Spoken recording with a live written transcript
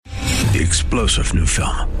The explosive new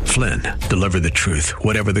film, Flynn, deliver the truth,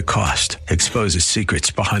 whatever the cost. Exposes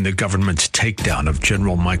secrets behind the government's takedown of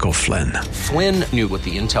General Michael Flynn. Flynn knew what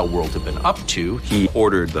the intel world had been up to. He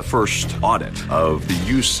ordered the first audit of the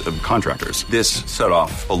use of contractors. This set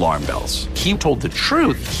off alarm bells. He told the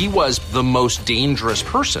truth. He was the most dangerous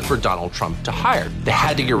person for Donald Trump to hire. They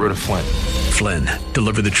had to get rid of Flynn. Flynn,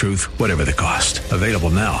 deliver the truth, whatever the cost. Available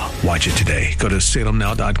now. Watch it today. Go to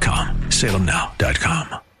salemnow.com.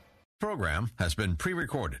 salemnow.com. Program has been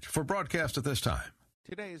pre-recorded for broadcast at this time.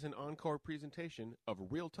 Today is an encore presentation of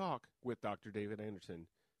Real Talk with Dr. David Anderson.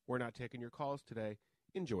 We're not taking your calls today.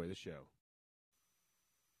 Enjoy the show.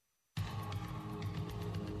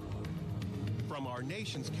 From our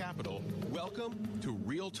nation's capital, welcome to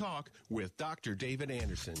Real Talk with Dr. David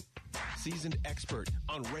Anderson. Seasoned expert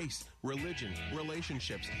on race, religion,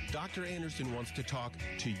 relationships, Dr. Anderson wants to talk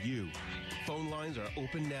to you. Phone lines are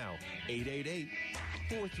open now,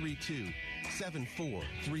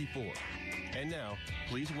 888-432-7434. And now,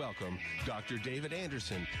 please welcome Dr. David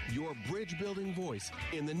Anderson, your bridge-building voice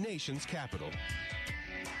in the nation's capital.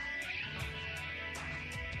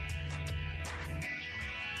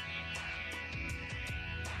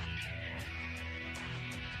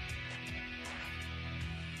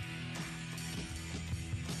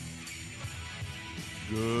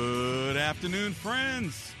 Good afternoon,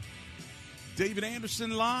 friends. David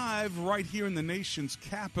Anderson live right here in the nation's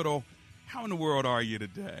capital. How in the world are you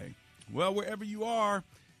today? Well, wherever you are,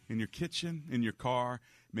 in your kitchen, in your car,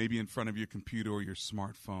 maybe in front of your computer or your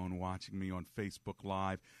smartphone watching me on Facebook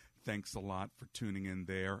Live, thanks a lot for tuning in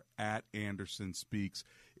there. At Anderson Speaks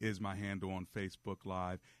is my handle on Facebook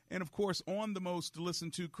Live. And, of course, on the most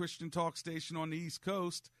listened to Christian talk station on the East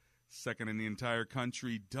Coast, second in the entire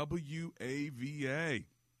country, WAVA.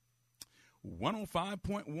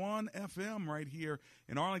 105.1 FM right here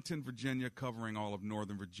in Arlington, Virginia, covering all of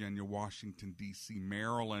Northern Virginia, Washington, D.C.,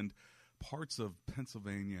 Maryland, parts of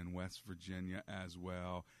Pennsylvania and West Virginia as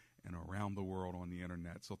well, and around the world on the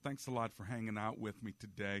internet. So thanks a lot for hanging out with me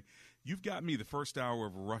today. You've got me the first hour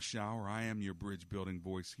of Rush Hour. I am your bridge-building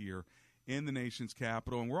voice here in the nation's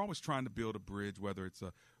capital, and we're always trying to build a bridge, whether it's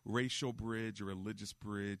a racial bridge, a religious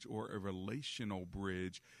bridge, or a relational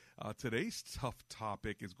bridge. Today's tough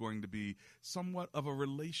topic is going to be somewhat of a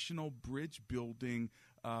relational bridge building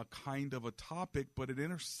kind of a topic, but it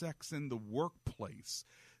intersects in the workplace.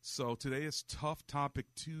 So today is Tough Topic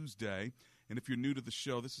Tuesday, and if you're new to the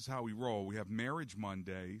show, this is how we roll. We have Marriage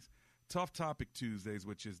Mondays, Tough Topic Tuesdays,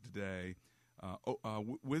 which is today,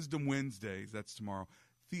 Wisdom Wednesdays, that's tomorrow,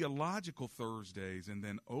 Theological Thursdays, and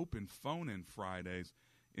then Open Phone-In Fridays.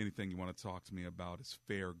 Anything you want to talk to me about is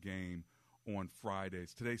fair game on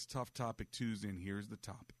Fridays. Today's Tough Topic Tuesday, and here's the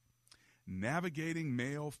topic. Navigating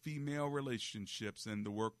male-female relationships in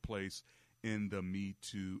the workplace in the Me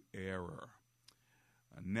Too era.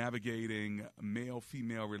 Navigating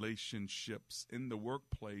male-female relationships in the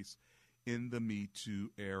workplace in the Me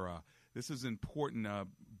Too era. This is important. A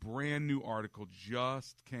brand new article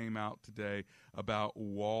just came out today about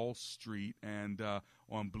Wall Street and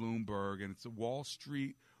on Bloomberg, and it's a Wall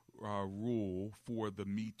Street rule for the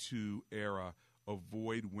Me Too era: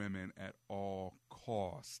 avoid women at all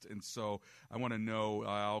cost. And so I want to know,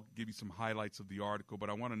 I'll give you some highlights of the article, but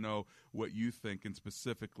I want to know what you think. And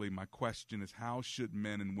specifically, my question is, how should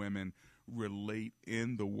men and women relate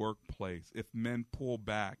in the workplace? If men pull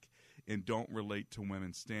back and don't relate to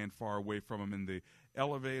women, stand far away from them in the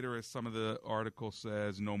elevator, as some of the article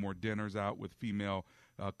says, no more dinners out with female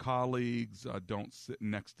colleagues, don't sit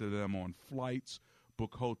next to them on flights,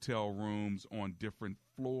 book hotel rooms on different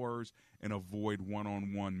floors, and avoid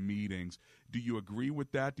one-on-one meetings. Do you agree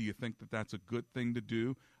with that? Do you think that that's a good thing to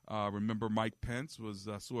do? Remember, Mike Pence was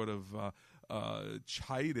sort of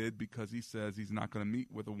chided because he says he's not going to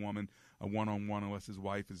meet with a woman one-on-one unless his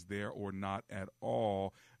wife is there or not at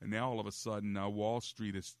all. And now all of a sudden Wall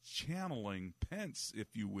Street is channeling Pence,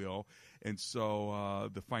 if you will. And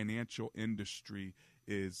so the financial industry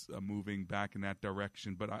is moving back in that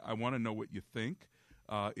direction. But I want to know what you think,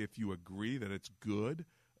 if you agree that it's good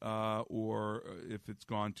or if it's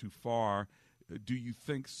gone too far. Do you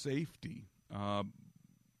think safety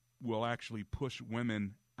will actually push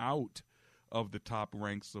women out of the top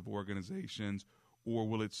ranks of organizations, or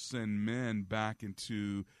will it send men back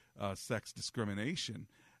into sex discrimination,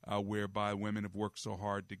 whereby women have worked so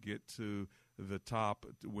hard to get to the top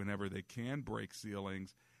whenever they can break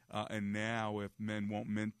ceilings, and now if men won't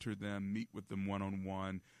mentor them, meet with them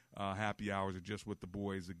one-on-one, happy hours are just with the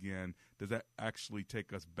boys again, does that actually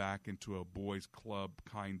take us back into a boys club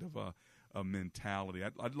kind of a mentality?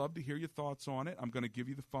 I'd love to hear your thoughts on it. I'm going to give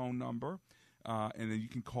you the phone number. and then you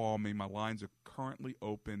can call me. My lines are currently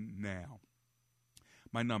open now.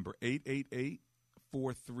 My number,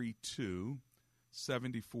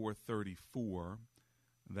 888-432-7434.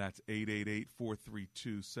 That's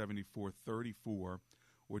 888-432-7434.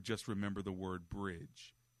 Or just remember the word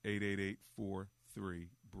bridge,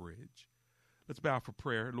 888-43-BRIDGE. Let's bow for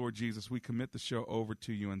prayer. Lord Jesus, we commit the show over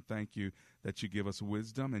to you and thank you that you give us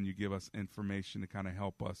wisdom and you give us information to kind of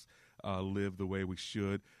help us live the way we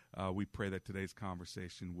should. We pray that today's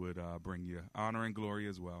conversation would bring you honor and glory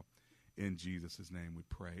as well. In Jesus' name we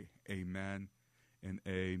pray. Amen and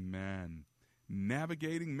amen.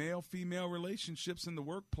 Navigating male-female relationships in the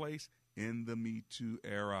workplace in the Me Too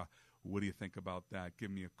era. What do you think about that? Give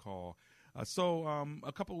me a call. A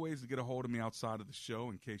couple of ways to get a hold of me outside of the show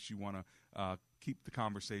in case you want to keep the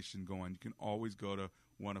conversation going. You can always go to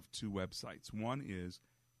one of two websites. One is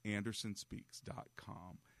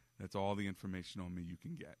AndersonSpeaks.com. That's all the information on me you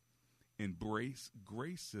can get.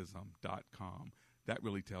 EmbraceGracism.com. That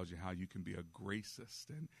really tells you how you can be a gracist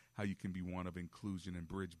and how you can be one of inclusion and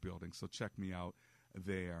bridge building. So check me out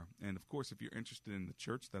there. And, of course, if you're interested in the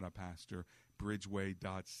church that I pastor,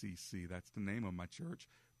 Bridgeway.cc. That's the name of my church,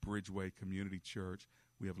 Bridgeway Community Church.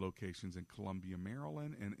 We have locations in Columbia,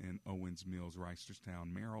 Maryland, and in Owens Mills,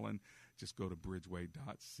 Reisterstown, Maryland. Just go to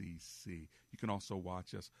Bridgeway.cc. You can also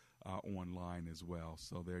watch us online as well.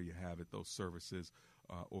 So there you have it, those services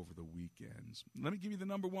over the weekends. Let me give you the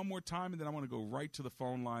number one more time, and then I want to go right to the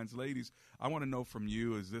phone lines. Ladies, I want to know from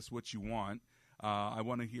you, is this what you want? I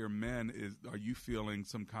want to hear men, are you feeling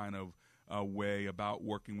some kind of way about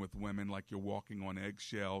working with women like you're walking on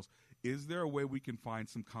eggshells? Is there a way we can find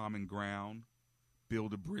some common ground?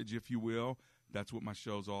 Build a bridge, if you will. That's what my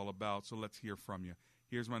show's all about, so let's hear from you.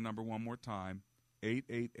 Here's my number one more time,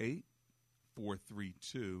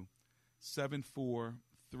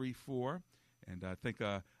 888-432-7434. And I think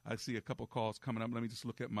I see a couple calls coming up. Let me just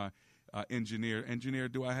look at my engineer. Engineer,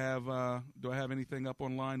 do I have anything up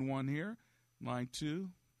on line one here? Line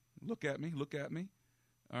two? Look at me.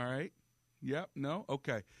 All right. Yep. No?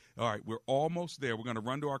 Okay. All right. We're almost there. We're going to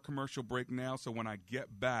run to our commercial break now, so when I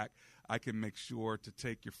get back, I can make sure to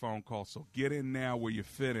take your phone call. So get in now where you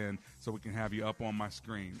fit in so we can have you up on my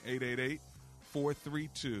screen.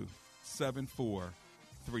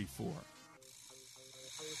 888-432-7434.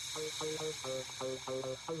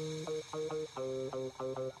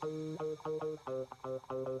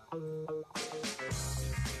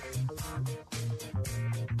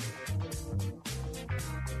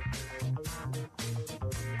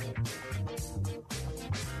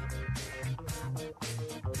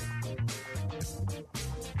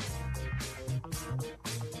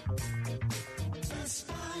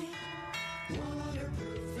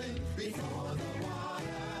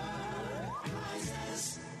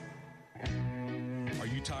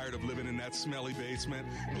 Tired of living in that smelly basement?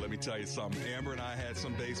 Well, let me tell you something. Amber and I had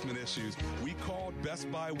some basement issues. We called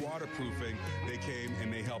Best Buy Waterproofing. They came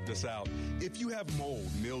and they helped us out. If you have mold,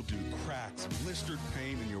 mildew, cracks, blistered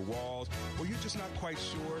paint in your walls, or you're just not quite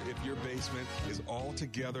sure if your basement is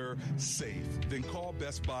altogether safe, then call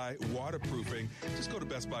Best Buy Waterproofing. Just go to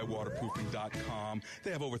bestbuywaterproofing.com.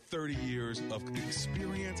 They have over 30 years of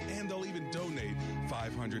experience, and they'll even donate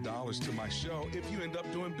 $500 to my show if you end up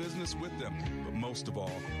doing business with them. But most of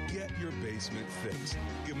all, get your basement fixed.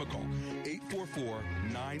 Give them a call,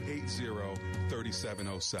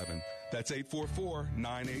 844-980-3707. That's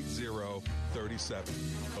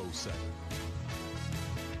 844-980-3707.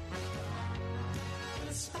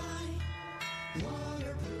 Best Buy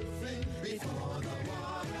Waterproofing, before the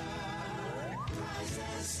water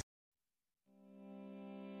rises.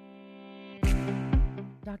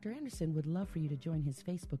 Dr. Anderson would love for you to join his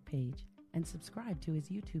Facebook page and subscribe to his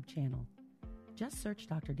YouTube channel. Just search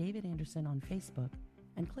Dr. David Anderson on Facebook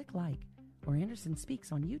and click like, or Anderson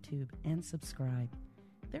Speaks on YouTube and subscribe.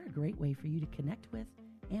 They're a great way for you to connect with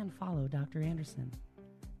and follow Dr. Anderson.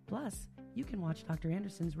 Plus, you can watch Dr.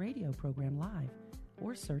 Anderson's radio program live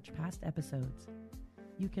or search past episodes.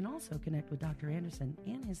 You can also connect with Dr. Anderson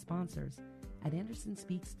and his sponsors at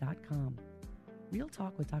AndersonSpeaks.com. Real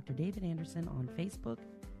Talk with Dr. David Anderson on Facebook,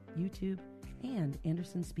 YouTube, and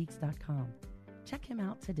AndersonSpeaks.com. Check him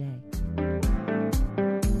out today.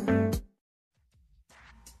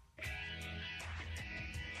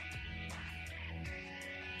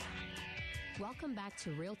 Welcome back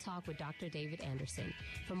to Real Talk with Dr. David Anderson.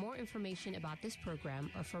 For more information about this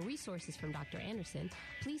program or for resources from Dr. Anderson,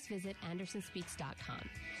 please visit andersonspeaks.com.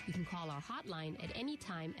 You can call our hotline at any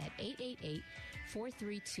time at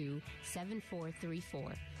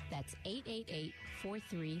 888-432-7434. That's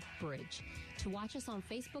 888-43-BRIDGE. To watch us on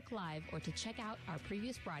Facebook Live or to check out our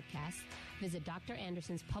previous broadcasts, visit Dr.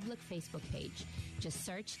 Anderson's public Facebook page. Just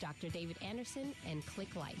search Dr. David Anderson and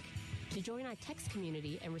click like. To join our text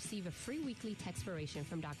community and receive a free weekly textpiration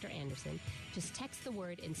from Dr. Anderson, just text the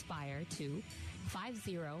word INSPIRE to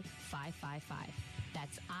 50555.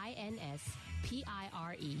 That's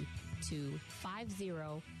INSPIRE to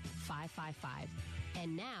 50555.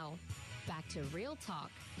 And now, back to Real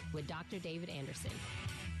Talk with Dr. David Anderson.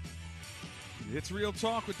 It's Real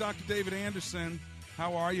Talk with Dr. David Anderson.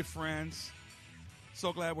 How are you, friends?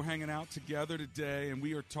 So glad we're hanging out together today, and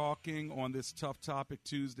we are talking on this Tough Topic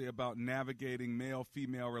Tuesday about navigating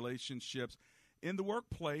male-female relationships in the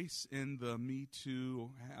workplace in the Me Too,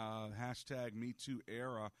 hashtag Me Too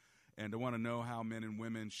era. And I want to know how men and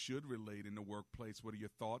women should relate in the workplace. What are your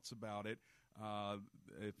thoughts about it?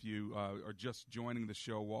 If you are just joining the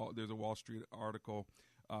show, there's a Wall Street article,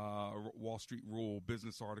 Wall Street Rule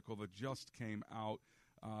business article that just came out,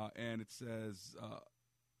 and it says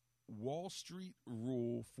Wall Street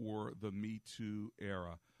rule for the Me Too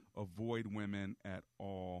era: avoid women at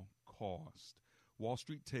all cost. Wall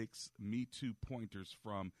Street takes Me Too pointers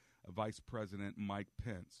from Vice President Mike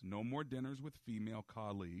Pence. No more dinners with female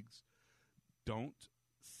colleagues. Don't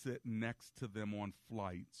sit next to them on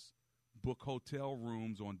flights. Book hotel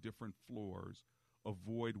rooms on different floors.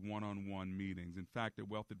 Avoid one-on-one meetings. In fact, a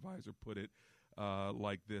wealth advisor put it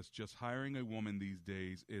like this: just hiring a woman these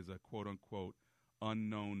days is a quote-unquote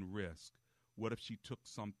unknown risk. What if she took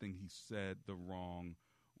something he said the wrong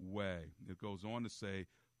way? It goes on to say,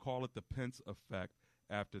 call it the Pence effect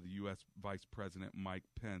after the U.S. Vice President Mike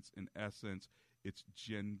Pence. In essence, it's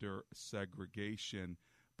gender segregation.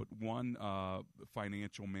 But one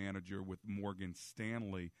financial manager with Morgan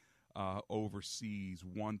Stanley oversees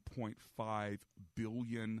 $1.5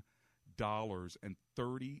 billion, and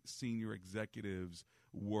 30 senior executives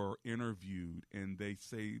were interviewed, and they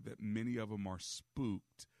say that many of them are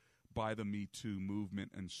spooked by the Me Too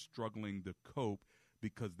movement and struggling to cope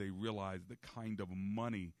because they realize the kind of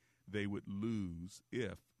money they would lose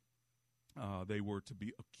if they were to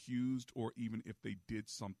be accused or even if they did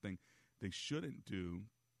something they shouldn't do.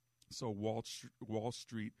 So Wall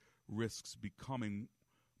Street risks becoming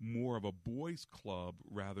more of a boys' club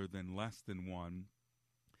rather than less than one.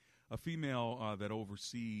 A female that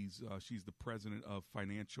oversees, she's the president of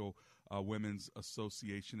Financial Women's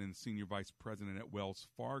Association and senior vice president at Wells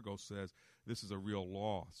Fargo, says this is a real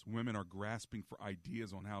loss. Women are grasping for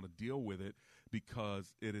ideas on how to deal with it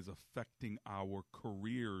because it is affecting our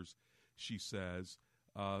careers, she says.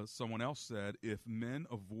 Someone else said, if men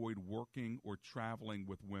avoid working or traveling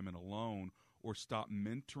with women alone or stop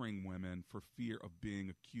mentoring women for fear of being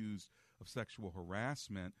accused of sexual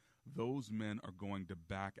harassment, those men are going to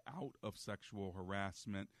back out of sexual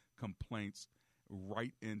harassment complaints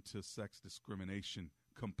right into sex discrimination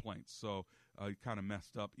complaints. So you kind of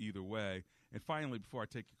messed up either way. And finally, before I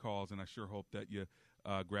take your calls, and I sure hope that you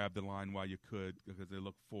grab the line while you could, because they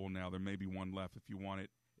look full now. There may be one left if you want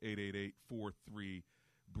it.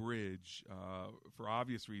 888-43-BRIDGE. For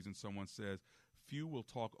obvious reasons, someone says, few will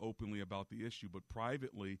talk openly about the issue, but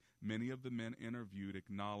privately, many of the men interviewed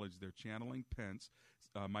acknowledge they're channeling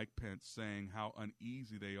Mike Pence, saying how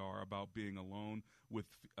uneasy they are about being alone with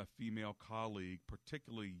a female colleague,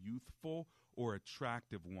 particularly youthful or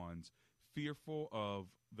attractive ones, fearful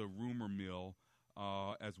of the rumor mill,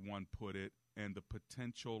 as one put it, and the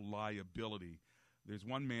potential liability. There's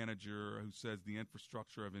one manager who says the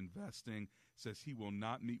infrastructure of investing says he will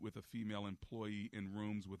not meet with a female employee in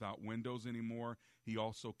rooms without windows anymore. He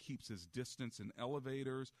also keeps his distance in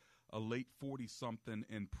elevators. A late 40-something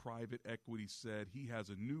in private equity said he has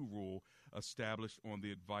a new rule established on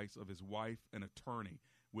the advice of his wife, an attorney,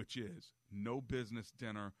 which is no business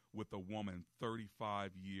dinner with a woman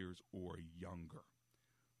 35 years or younger.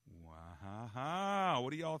 Wow.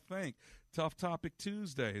 What do y'all think? Tough Topic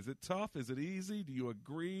Tuesday. Is it tough? Is it easy? Do you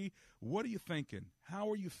agree? What are you thinking? How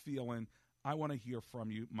are you feeling? I want to hear from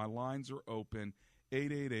you. My lines are open.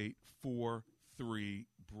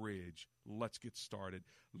 888-43-BRIDGE. Let's get started.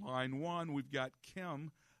 Line one, we've got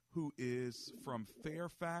Kim, who is from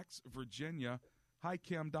Fairfax, Virginia. Hi,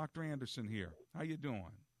 Kim. Dr. Anderson here. How you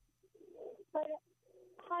doing?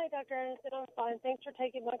 Hi, Dr. Anderson. I'm fine. Thanks for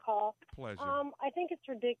taking my call. Pleasure. I think it's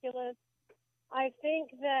ridiculous. I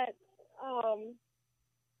think that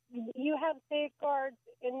you have safeguards,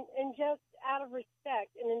 and just out of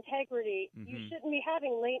respect and integrity, you shouldn't be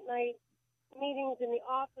having late night meetings in the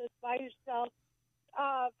office by yourself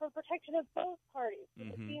for protection of both parties,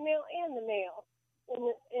 the female and the male.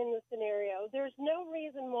 In the scenario, there's no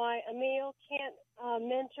reason why a male can't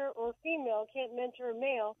mentor or a female can't mentor a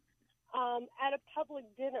male at a public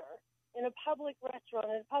dinner, in a public restaurant,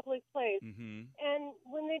 in a public place. And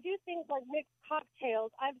when they do things like mixed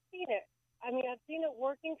cocktails, I've seen it. I mean, I've seen it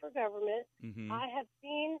working for government. I have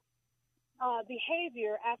seen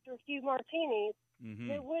behavior after a few martinis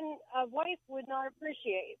that a wife would not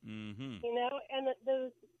appreciate. You know, and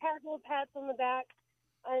those casual pats on the back.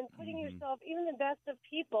 And putting yourself, even the best of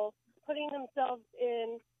people, putting themselves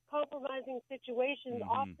in compromising situations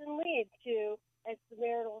often lead to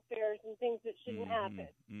extramarital affairs and things that shouldn't happen.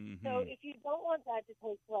 So if you don't want that to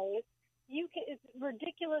take place, it's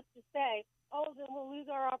ridiculous to say, oh, then we'll lose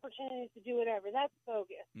our opportunities to do whatever. That's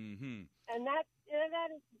bogus. And that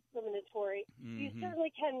is discriminatory. You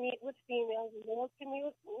certainly can meet with females, and males can meet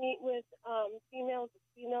with females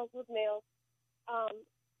with males.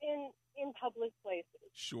 In public places.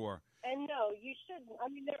 Sure. And no, you shouldn't.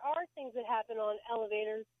 I mean, there are things that happen on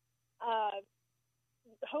elevators.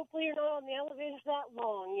 Hopefully you're not on the elevators that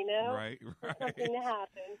long, you know? Right. For something to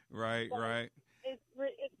happen. Right. It's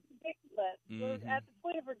ridiculous. We're at the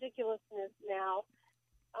point of ridiculousness now.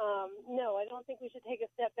 No, I don't think we should take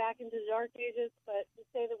a step back into the dark ages, but to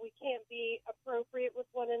say that we can't be appropriate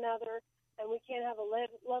with one another and we can't have a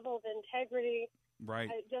level of integrity. Right.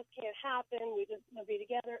 It just can't happen. We just want to be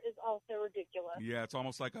together is also ridiculous. Yeah, it's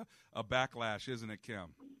almost like a backlash, isn't it,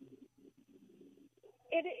 Kim?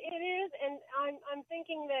 It is, and I'm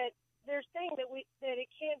thinking that they're saying that it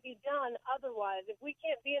can't be done otherwise. If we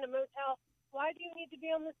can't be in a motel, why do you need to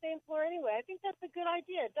be on the same floor anyway? I think that's a good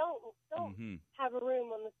idea. Don't have a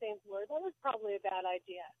room on the same floor. That was probably a bad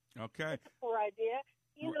idea. Okay. It's a poor idea.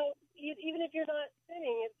 You know, even if you're not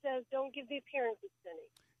sinning, it says don't give the appearance of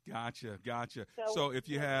sinning. Gotcha. So if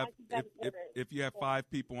you have if you have 5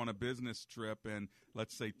 people on a business trip, and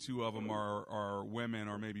let's say 2 of them are women,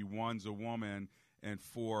 or maybe one's a woman and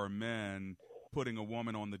 4 are men, putting a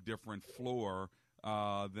woman on the different floor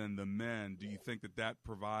than the men, do you think that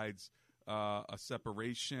provides a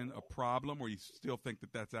separation, a problem, or you still think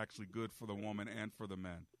that that's actually good for the woman and for the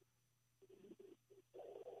men?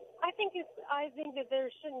 I think that there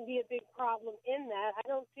shouldn't be a big problem in that. I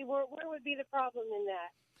don't see where would be the problem in that.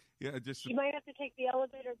 Yeah, just you might have to take the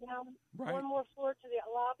elevator down one more floor to the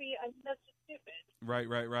lobby. I mean, that's just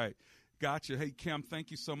stupid. Right. Gotcha. Hey, Kim,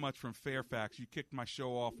 thank you so much from Fairfax. You kicked my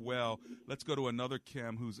show off well. Let's go to another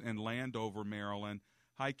Kim who's in Landover, Maryland.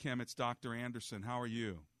 Hi, Kim. It's Dr. Anderson. How are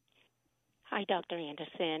you? Hi, Dr.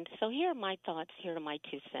 Anderson. So here are my thoughts. Here are my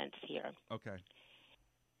 2 cents here. Okay.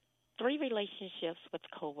 3 relationships with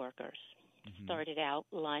coworkers. Started out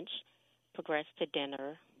lunch, progressed to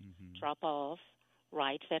dinner, drop off,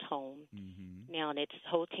 rides at home. Now it's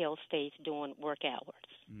hotel stays doing work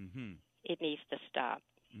hours. It needs to stop.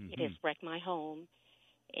 It has wrecked my home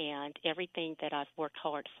and everything that I've worked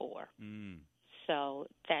hard for. So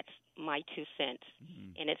that's my 2 cents,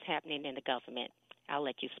 and it's happening in the government. I'll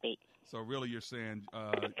let you speak. So really you're saying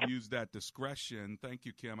use that discretion. Thank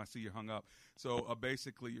you, Kim. I see you hung up. So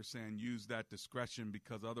basically you're saying use that discretion,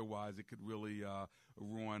 because otherwise it could really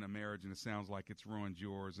ruin a marriage, and it sounds like it's ruined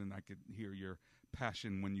yours, and I could hear your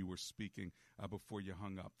passion when you were speaking before you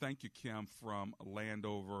hung up. Thank you, Kim, from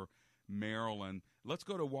Landover, Maryland. Let's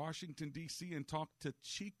go to Washington, D.C. and talk to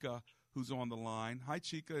Chica, who's on the line. Hi,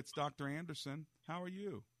 Chica. It's Dr. Anderson. How are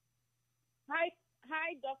you? Hi,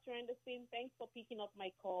 Dr. Anderson. Thanks for picking up my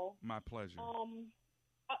call. My pleasure.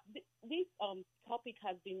 This topic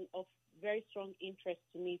has been of very strong interest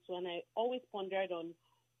to me, so, and I always pondered on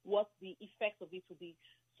what the effects of it would be.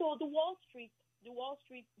 So the Wall Street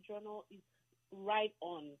Journal is right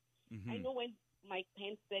on. I know when Mike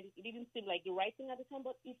Pence said it didn't seem like the right thing at the time,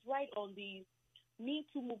 but it's right on. The Me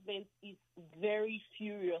Too movement is very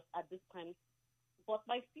furious at this time. But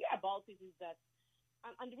my fear about it is that,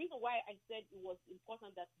 and the reason why I said it was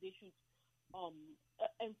important that they should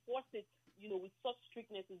enforce it, with such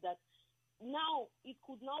strictness, is that now it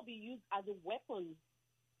could now be used as a weapon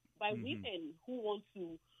by women who want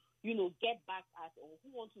to, get back at, or who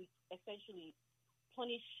want to essentially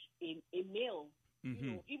punish a male.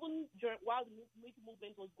 Even while the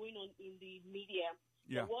movement was going on in the media,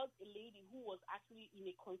 there was a lady who was actually in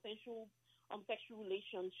a consensual sexual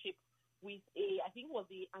relationship with I think it was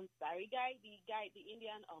the Ansari guy, the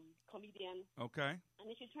Indian comedian. Okay. And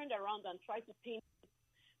then she turned around and tried to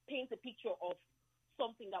paint a picture of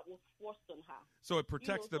something that was forced on her. So it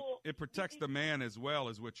protects the man as well,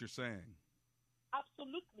 is what you're saying.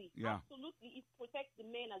 Absolutely. Yeah. Absolutely. It protects the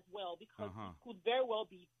men as well because it could very well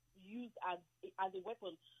be used as a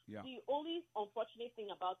weapon. Yeah. The only unfortunate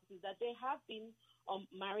thing about it is that there have been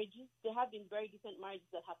marriages, there have been very decent marriages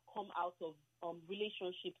that have come out of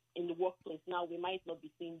relationships in the workplace. Now, we might not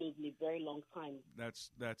be seeing those in a very long time.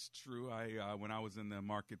 That's true. When I was in the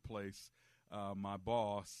marketplace, my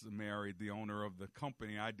boss married the owner of the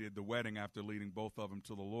company. I did the wedding after leading both of them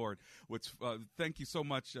to the Lord. Thank you so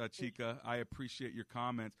much, Chika. I appreciate your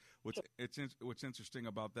comments. What's interesting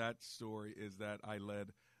about that story is that I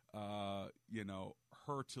led,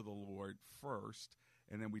 her to the Lord first.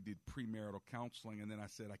 And then we did premarital counseling, and then I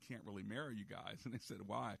said, I can't really marry you guys. And they said,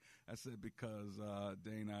 why? I said, because,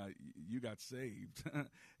 Dana, you got saved. And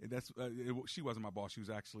she wasn't my boss. She was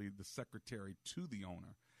actually the secretary to the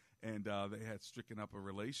owner. And they had stricken up a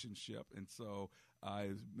relationship. And so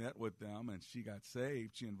I met with them, and she got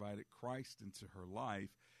saved. She invited Christ into her life,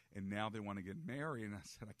 and now they want to get married. And I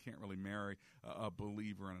said, I can't really marry a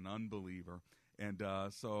believer and an unbeliever. And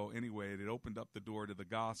so anyway, it opened up the door to the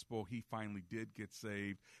gospel. He finally did get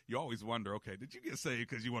saved. You always wonder, okay, did you get saved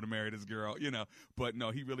because you want to marry this girl? But no,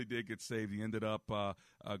 he really did get saved. He ended up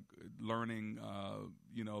learning,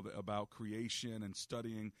 about creation and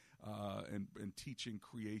studying and teaching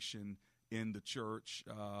creation in the church,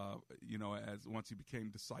 as once he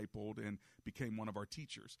became discipled and became one of our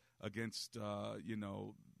teachers against,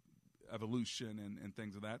 evolution and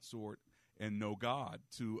things of that sort. And know God,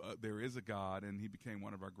 there is a God, and he became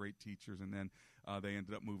one of our great teachers, and then they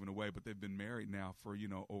ended up moving away. But they've been married now for,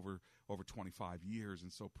 over 25 years,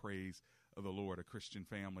 and so praise the Lord. A Christian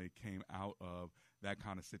family came out of that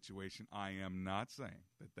kind of situation. I am not saying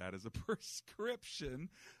that is a prescription,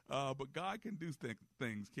 but God can do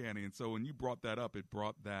things, can he? And so when you brought that up, it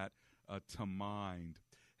brought that to mind.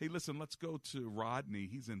 Hey, listen, let's go to Rodney.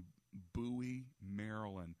 He's in Bowie,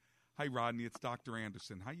 Maryland. Hi, Rodney. It's Dr.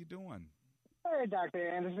 Anderson. How you doing? Hey, Dr.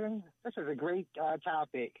 Anderson. This is a great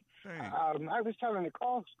topic. Thanks. I was telling the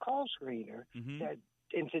call screener that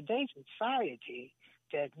in today's society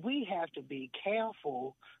that we have to be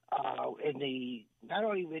careful not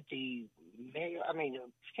only with the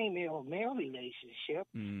female-male relationship,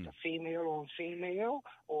 the female on female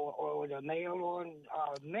or the male on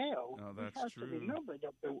male. Oh, that's we have true. to remember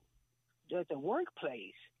that the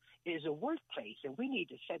workplace is a workplace, and we need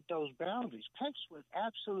to set those boundaries. Pex was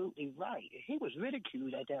absolutely right. He was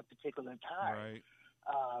ridiculed at that particular time. Right.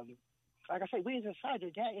 Like I say, we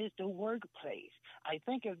decided that is the workplace. I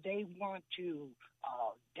think if they want to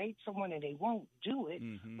date someone and they won't do it,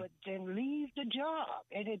 but then leave the job.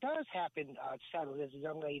 And it does happen, settled, as a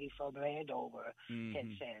young lady from Landover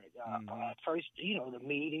had said. First, the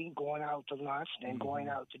meeting, going out to lunch, then going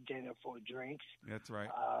out to dinner for drinks. That's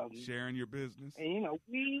right. Sharing your business. And,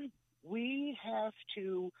 we have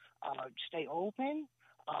to stay open.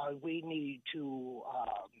 We need to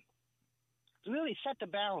really set the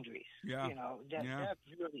boundaries. Yeah. That's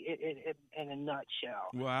really it in a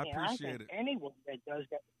nutshell. Well, I appreciate it. Anyone that does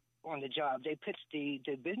that on the job, they puts the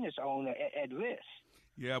business owner at risk.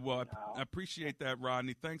 Yeah, well, I appreciate that,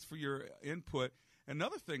 Rodney. Thanks for your input.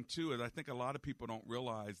 Another thing, too, is I think a lot of people don't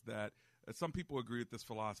realize that some people agree with this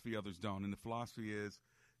philosophy, others don't. And the philosophy is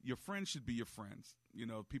your friends should be your friends,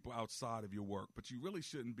 people outside of your work. But you really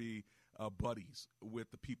shouldn't be buddies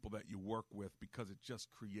with the people that you work with because it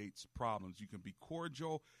just creates problems. You can be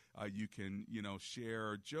cordial. You can,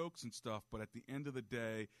 share jokes and stuff. But at the end of the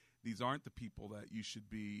day, these aren't the people that you should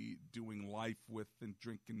be doing life with and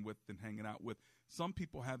drinking with and hanging out with. Some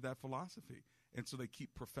people have that philosophy, and so they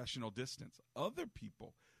keep professional distance. Other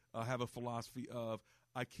people have a philosophy of,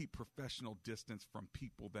 I keep professional distance from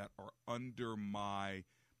people that are under my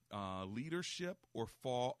leadership or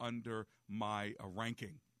fall under my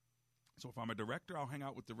ranking. So if I'm a director, I'll hang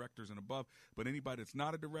out with directors and above. But anybody that's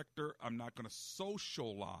not a director, I'm not going to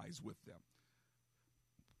socialize with them.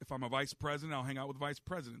 If I'm a vice president, I'll hang out with vice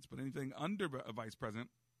presidents. But anything under a vice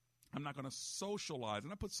president, I'm not going to socialize.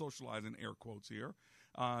 And I put socialize in air quotes here.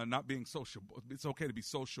 Not being sociable. It's okay to be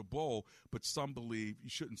sociable, but some believe you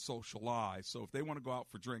shouldn't socialize. So if they want to go out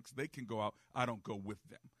for drinks, they can go out. I don't go with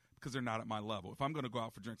them because they're not at my level. If I'm going to go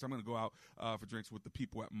out for drinks, I'm going to go out for drinks with the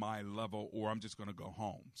people at my level, or I'm just going to go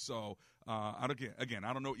home. So again,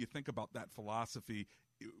 I don't know what you think about that philosophy,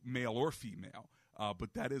 male or female,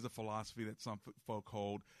 but that is a philosophy that some folk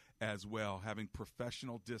hold as well, having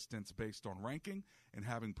professional distance based on ranking and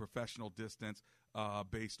having professional distance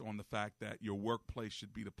based on the fact that your workplace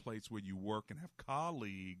should be the place where you work and have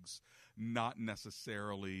colleagues, not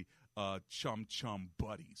necessarily chum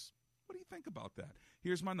buddies. What do you think about that?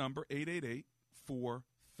 Here's my number,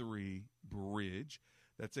 888-43-BRIDGE.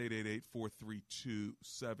 That's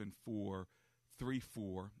 888-432-7434.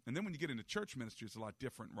 3434. And then when you get into church ministry, it's a lot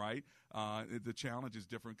different, right? The challenge is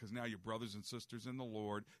different because now you're brothers and sisters in the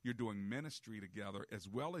Lord. You're doing ministry together as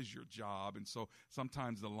well as your job. And so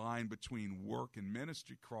sometimes the line between work and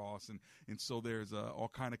ministry cross. And so there's all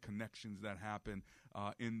kind of connections that happen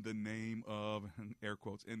in the name of, air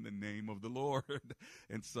quotes, in the name of the Lord.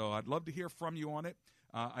 And so I'd love to hear from you on it.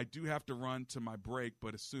 I do have to run to my break,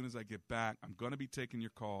 but as soon as I get back, I'm going to be taking your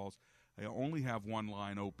calls. I only have one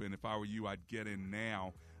line open. If I were you, I'd get in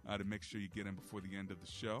now to make sure you get in before the end of the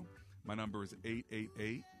show. My number is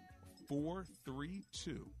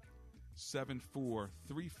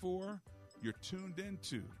 888-432-7434. You're tuned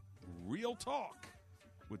into Real Talk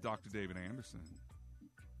with Dr. David Anderson.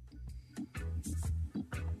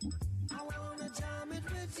 I wanna jam it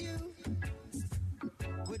with you.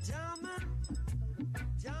 We're jamming,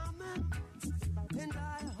 and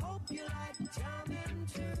I hope you like jamming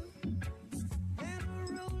too. And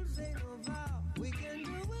the rules ain't no vow, we can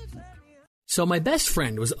do it anyhow. So my best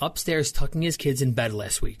friend was upstairs tucking his kids in bed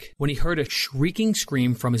last week when he heard a shrieking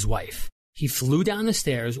scream from his wife. He flew down the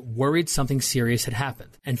stairs, worried something serious had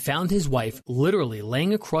happened, and found his wife literally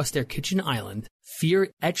laying across their kitchen island, fear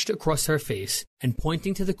etched across her face, and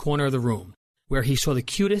pointing to the corner of the room, where he saw the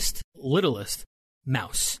cutest, littlest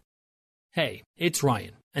mouse. Hey, it's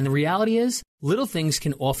Ryan, and the reality is, little things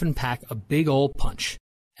can often pack a big old punch.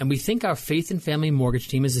 And we think our Faith and Family Mortgage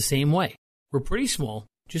team is the same way. We're pretty small,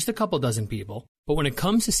 just a couple dozen people, but when it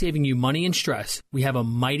comes to saving you money and stress, we have a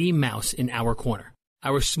mighty mouse in our corner.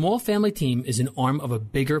 Our small family team is an arm of a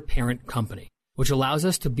bigger parent company, which allows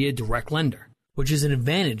us to be a direct lender, which is an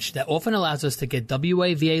advantage that often allows us to get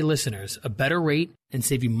WAVA listeners a better rate and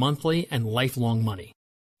save you monthly and lifelong money.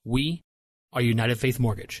 We are United Faith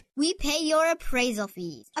Mortgage. We pay your appraisal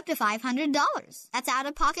fees, up to $500. That's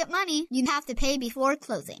out-of-pocket money you have to pay before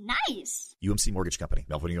closing. Nice! UMC Mortgage Company,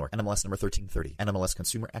 Melville, New York. NMLS number 1330.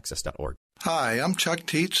 NMLSConsumerAccess.org. Hi, I'm Chuck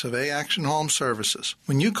Tietz of A-Action Home Services.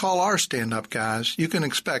 When you call our stand-up guys, you can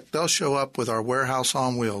expect they'll show up with our warehouse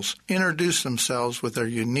on wheels, introduce themselves with their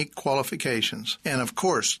unique qualifications, and of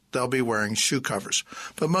course, they'll be wearing shoe covers.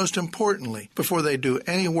 But most importantly, before they do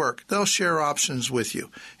any work, they'll share options with you,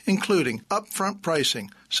 including upfront pricing,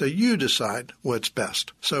 so you decide what's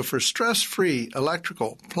best. So for stress-free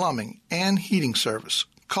electrical, plumbing, and heating service,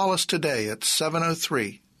 call us today at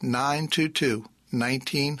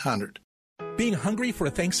 703-922-1900. Being hungry for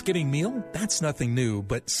a Thanksgiving meal? That's nothing new,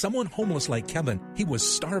 but someone homeless like Kevin, he was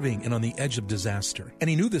starving and on the edge of disaster. And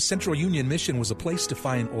he knew the Central Union Mission was a place to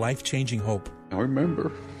find life-changing hope. I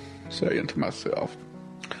remember saying to myself,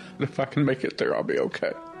 if I can make it there, I'll be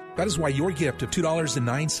okay. That is why your gift of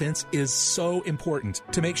 $2.09 is so important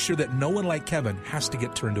to make sure that no one like Kevin has to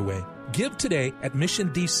get turned away. Give today at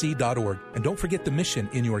missiondc.org, and don't forget the mission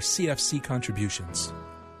in your CFC contributions.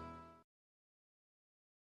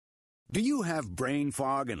 Do you have brain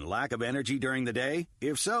fog and lack of energy during the day?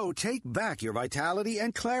 If so, take back your vitality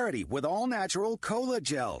and clarity with all-natural Cola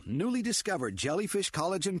Gel, newly discovered jellyfish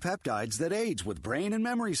collagen peptides that aids with brain and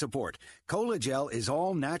memory support. Cola Gel is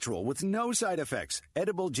all-natural with no side effects.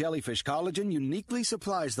 Edible jellyfish collagen uniquely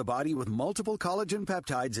supplies the body with multiple collagen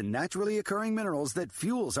peptides and naturally occurring minerals that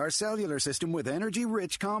fuels our cellular system with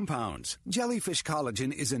energy-rich compounds. Jellyfish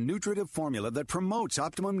collagen is a nutritive formula that promotes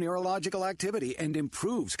optimum neurological activity and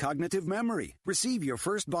improves cognitive memory. Receive your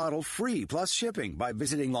first bottle free plus shipping by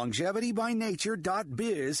visiting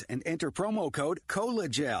longevitybynature.biz and enter promo code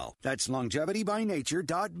COLAGEL. That's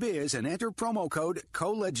longevitybynature.biz and enter promo code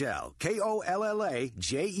COLAGEL.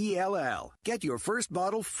 KOLLAGELL. Get your first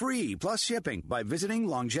bottle free plus shipping by visiting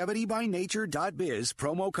longevitybynature.biz,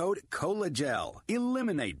 promo code COLAGEL.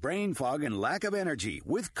 Eliminate brain fog and lack of energy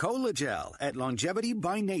with COLAGEL at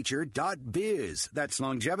longevitybynature.biz. That's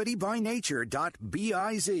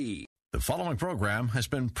longevitybynature.biz. The following program has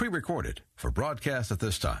been pre-recorded for broadcast at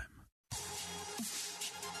this time.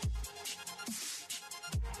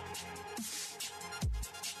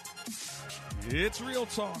 It's Real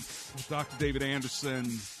Talk with Dr. David Anderson.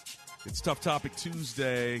 It's Tough Topic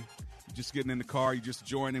Tuesday. You're just getting in the car. You're just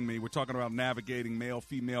joining me. We're talking about navigating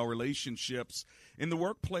male-female relationships in the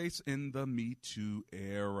workplace in the Me Too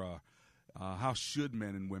era. How should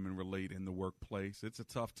men and women relate in the workplace? It's a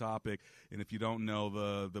tough topic. And if you don't know,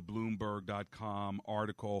 the Bloomberg.com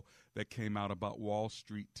article that came out about Wall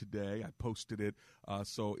Street today, I posted it.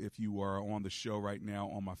 So if you are on the show right now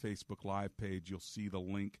on my Facebook Live page, you'll see the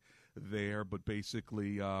link there. But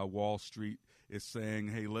basically, Wall Street is saying,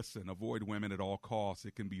 hey, listen, avoid women at all costs.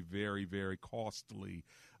 It can be very, very costly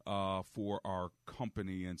for our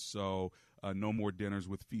company. And so no more dinners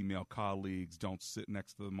with female colleagues. Don't sit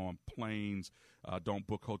next to them on planes. Don't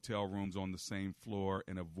book hotel rooms on the same floor,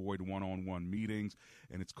 and avoid one-on-one meetings.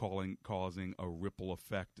 And it's causing a ripple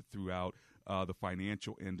effect throughout the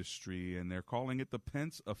financial industry, and they're calling it the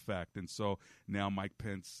Pence effect. And so now Mike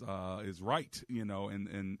Pence is right,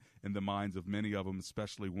 in the minds of many of them,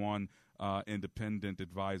 especially one independent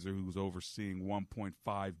advisor who's overseeing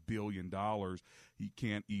 $1.5 billion. He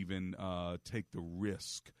can't even take the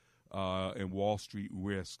risk, and Wall Street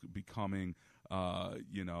risk becoming,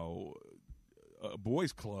 a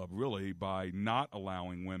boys' club, really, by not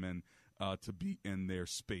allowing women to be in their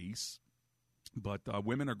space. But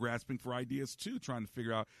women are grasping for ideas, too, trying to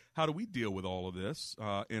figure out how do we deal with all of this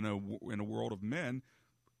in a world of men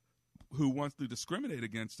who wants to discriminate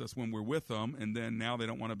against us when we're with them, and then now they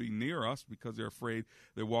don't want to be near us because they're afraid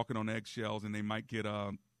they're walking on eggshells and they might get,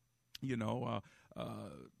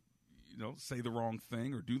 say the wrong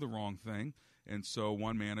thing or do the wrong thing. And so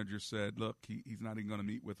one manager said, look, he's not even going to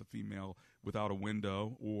meet with a female without a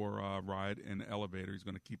window or ride in an elevator. He's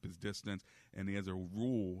going to keep his distance. And he has a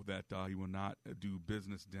rule that he will not do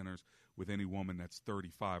business dinners with any woman that's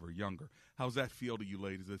 35 or younger. How's that feel to you,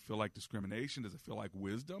 ladies? Does it feel like discrimination? Does it feel like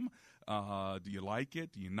wisdom? Do you like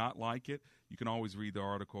it? Do you not like it? You can always read the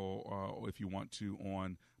article if you want to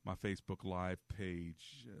on my Facebook Live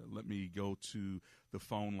page. Let me go to the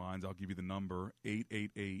phone lines. I'll give you the number,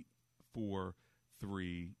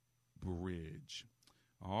 888-43-BRIDGE.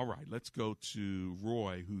 All right, let's go to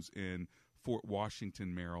Roy, who's in Fort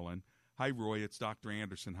Washington, Maryland. Hi, Roy. It's Dr.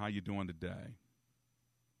 Anderson. How you doing today?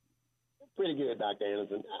 Pretty good, Dr.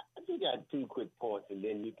 Anderson. I just got 2 quick points, and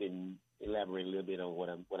then you can elaborate a little bit on what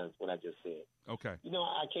I just said. Okay.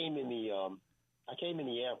 I came in the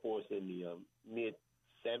Air Force in the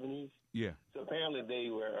mid-'70s. Yeah. So apparently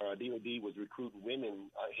DOD was recruiting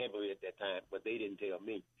women heavily at that time, but they didn't tell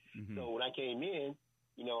me. Mm-hmm. So when I came in,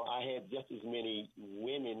 I had just as many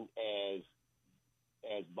women as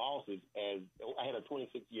bosses as I had a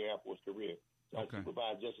 26-year Air Force career. So I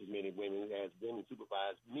supervised just as many women as women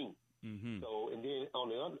supervised me. Mm-hmm. So, and then on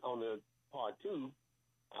the part 2,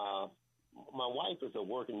 my wife is a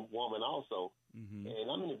working woman also, mm-hmm.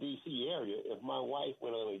 and I'm in the D.C. area. If my wife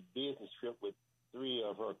went on a business trip with 3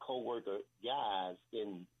 of her co-worker guys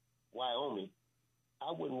in Wyoming,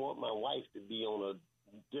 I wouldn't want my wife to be on a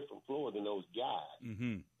different floor than those guys.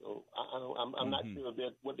 Mm-hmm. So I'm not sure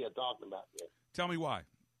what they're talking about there. Tell me why.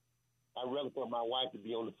 I'd rather for my wife to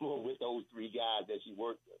be on the floor with those 3 guys that she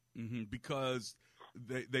worked with. Mm-hmm. Because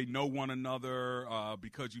they know one another,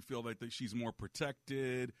 because you feel that she's more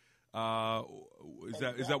protected. Is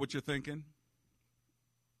that what you're thinking?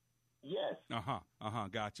 Yes.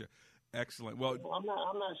 Gotcha. Excellent. Well, I'm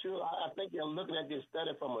not sure. I think they're looking at this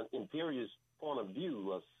study from an imperialist point of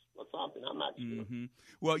view or something. I'm not sure. Mm-hmm.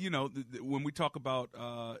 Well, when we talk about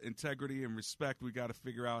integrity and respect, we got to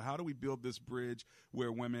figure out how do we build this bridge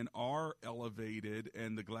where women are elevated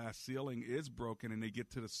and the glass ceiling is broken and they get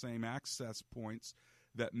to the same access points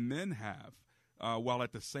that men have, while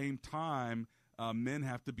at the same time men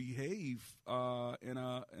have to behave in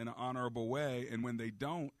an honorable way, and when they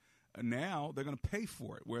don't, now they're going to pay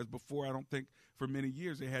for it. Whereas before, I don't think for many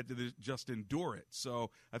years they had to just endure it.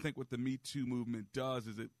 So I think what the Me Too movement does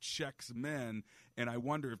is it checks men. And I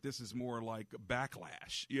wonder if this is more like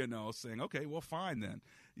backlash, saying, okay, well, fine then,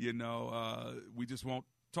 we just won't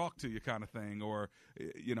talk to you kind of thing. Or,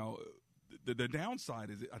 the downside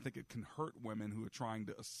is I think it can hurt women who are trying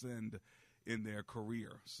to ascend in their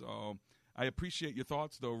career. So I appreciate your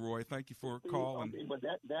thoughts, though, Roy. Thank you for calling. Okay, but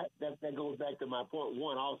that goes back to my point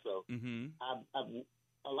 1 also. Mm-hmm.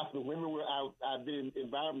 A lot of the women I've been in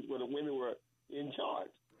environments where the women were in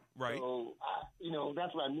charge. Right. So,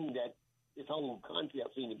 that's what I mean, that this whole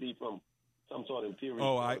concept seems to be from some sort of imperial.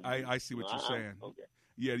 Oh, I see what you're saying. Okay.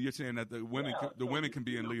 Yeah, you're saying that the women can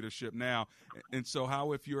be in leadership now. And so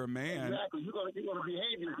how if you're a man? Exactly. You're going to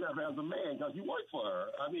behave yourself as a man because you work for her.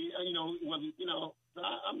 I mean, I'm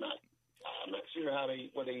not sure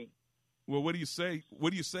what they. Well, what do you say?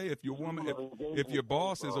 What do you say if your woman, if your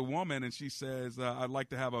boss is a woman and she says, "I'd like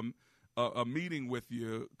to have a meeting with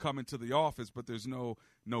you, come into the office, but there's no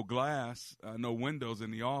glass, no windows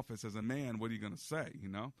in the office." As a man, what are you going to say?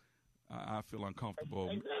 I feel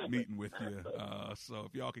uncomfortable meeting with you. So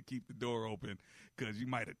if y'all could keep the door open, because you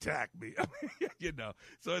might attack me.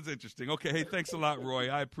 So it's interesting. Okay, hey, thanks a lot, Roy.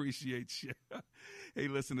 I appreciate you. Hey,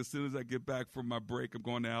 listen, as soon as I get back from my break, I'm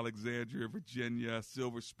going to Alexandria, Virginia,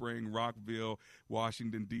 Silver Spring, Rockville,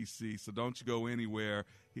 Washington, D.C. So don't you go anywhere.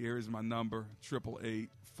 Here is my number, 888-43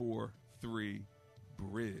 103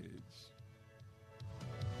 Bridge.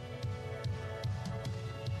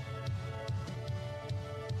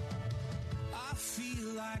 I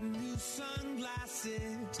feel like new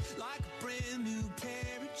sunglasses, like a brand new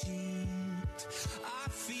pair of jeans. I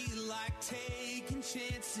feel like taking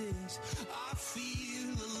chances. I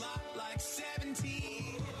feel a lot like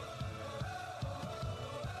 17.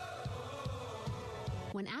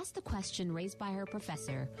 When asked the question raised by her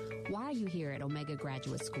professor, why are you here at Omega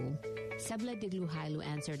Graduate School? Sebla Diglu-Hailu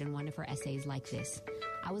answered in one of her essays like this: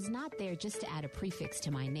 I was not there just to add a prefix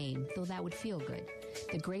to my name, though that would feel good.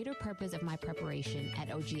 The greater purpose of my preparation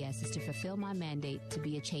at OGS is to fulfill my mandate to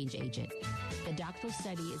be a change agent. The doctoral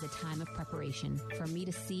study is a time of preparation for me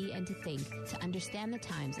to see and to think, to understand the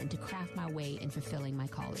times, and to craft my way in fulfilling my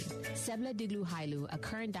calling. Sebla Diglu-Hailu, a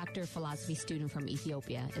current Doctor of Philosophy student from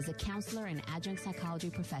Ethiopia, is a counselor and adjunct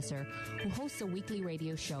psychology professor who hosts a weekly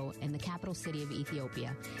radio show in the capital city of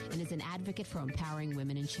Ethiopia and is an advocate for empowering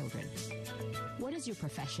women and children. What is your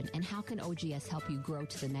profession, and how can OGS help you grow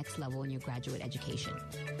to the next level in your graduate education?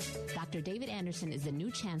 Dr. David Anderson is the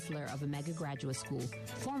new chancellor of Omega Graduate School,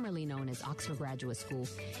 formerly known as Oxford Graduate School,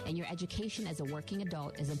 and your education as a working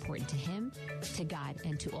adult is important to him, to God,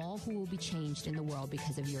 and to all who will be changed in the world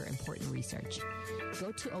because of your important research.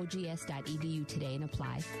 Go to ogs.edu today and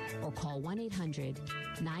apply, or call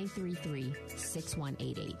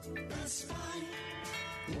 1-800-933-6188. That's fine.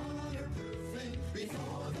 Waterproofing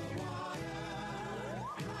before the water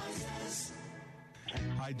rises.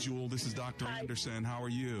 Hi, Jewel. This is Dr. Anderson. How are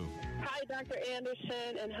you? Hi, Dr.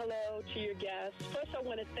 Anderson, and hello to your guests. First, I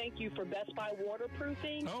want to thank you for Best Buy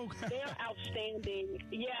Waterproofing. Oh. They are outstanding.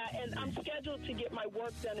 Yeah, and I'm scheduled to get my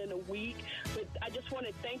work done in a week, but I just want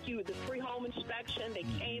to thank you. The free home inspection, they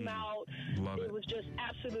came out. Love it. It was just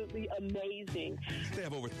absolutely amazing. They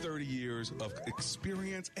have over 30 years of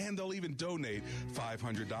experience, and they'll even donate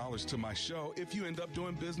 $500 to my show if you end up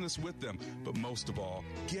doing business with them. But most of all,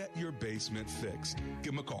 get your basement fixed.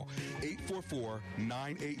 Give them a call,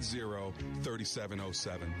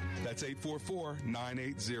 844-980-3707. That's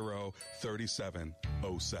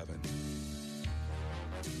 844-980-3707.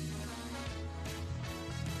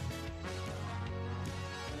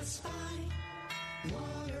 That's fine.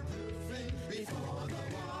 Waterproofing before the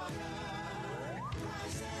water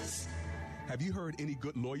rises. Have you heard any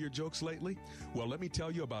good lawyer jokes lately? Well, let me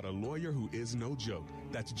tell you about a lawyer who is no joke.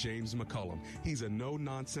 That's James McCullum. He's a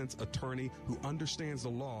no-nonsense attorney who understands the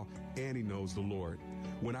law and he knows the Lord.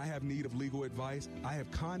 When I have need of legal advice, I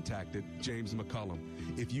have contacted James McCullum.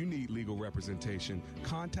 If you need legal representation,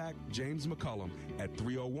 contact James McCullum at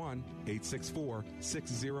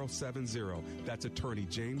 301-864-6070. That's attorney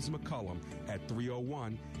James McCullum at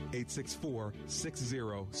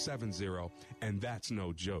 301-864-6070. And that's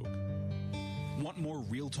no joke. Want more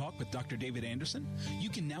Real Talk with Dr. David Anderson? You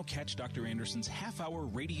can now catch Dr. Anderson's half-hour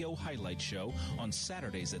radio highlight show on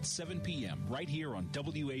Saturdays at 7 p.m. right here on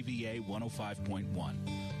WAVA 105.1.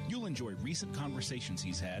 You'll enjoy recent conversations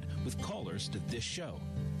he's had with callers to this show.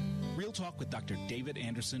 Real Talk with Dr. David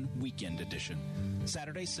Anderson, Weekend Edition.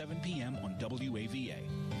 Saturday, 7 p.m. on WAVA.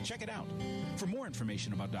 Check it out. For more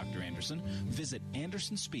information about Dr. Anderson, visit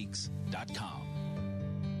AndersonSpeaks.com.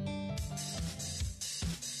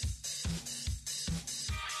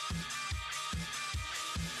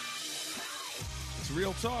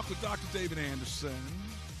 Real Talk with Dr. David Anderson.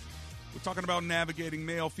 We're talking about navigating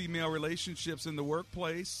male-female relationships in the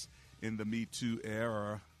workplace in the Me Too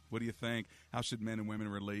era. What do you think? How should men and women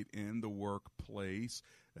relate in the workplace?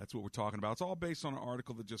 That's what we're talking about. It's all based on an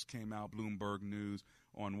article that just came out, Bloomberg News,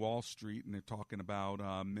 on Wall Street, and they're talking about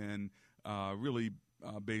men really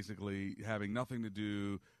basically having nothing to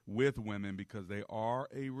do with women because they are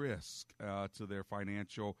a risk to their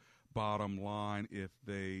financial bottom line if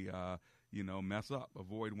they mess up,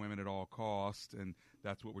 avoid women at all costs, and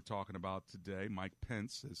that's what we're talking about today. Mike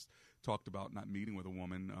Pence has talked about not meeting with a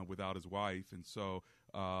woman without his wife, and so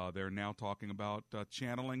they're now talking about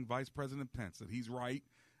channeling Vice President Pence, that he's right,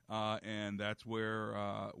 and that's where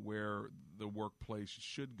the workplace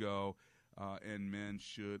should go, and men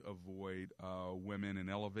should avoid women in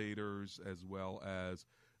elevators as well as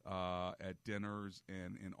at dinners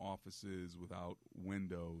and in offices without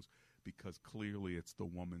windows, because clearly it's the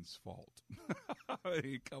woman's fault. I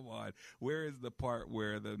mean, come on. Where is the part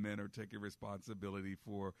where the men are taking responsibility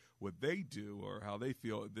for what they do or how they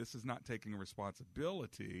feel? This is not taking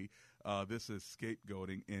responsibility. This is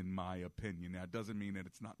scapegoating, in my opinion. Now, it doesn't mean that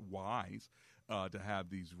it's not wise to have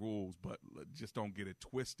these rules, but just don't get it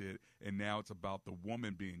twisted. And now it's about the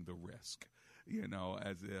woman being the risk.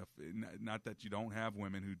 as if, not that you don't have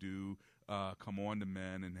women who do come on to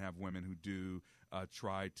men and have women who do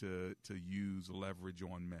try to use leverage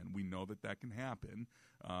on men. We know that can happen.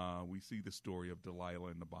 We see the story of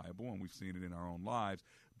Delilah in the Bible, and we've seen it in our own lives.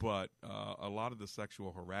 But a lot of the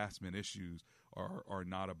sexual harassment issues are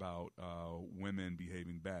not about women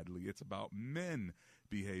behaving badly. It's about men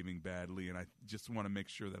behaving badly, and I just want to make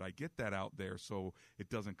sure that I get that out there so it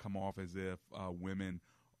doesn't come off as if women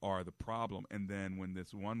are the problem. And then when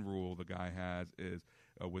this one rule the guy has is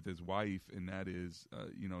with his wife, and that is,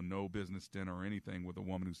 no business dinner or anything with a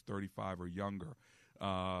woman who's 35 or younger.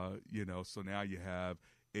 So now you have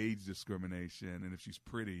age discrimination, and if she's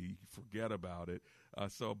pretty, forget about it.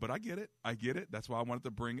 But I get it. That's why I wanted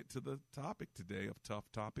to bring it to the topic today of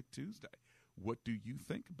Tough Topic Tuesday. What do you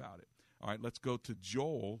think about it? All right, let's go to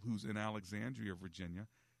Joel, who's in Alexandria, Virginia.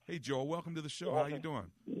 Hey, Joel, welcome to the show. How you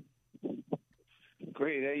doing?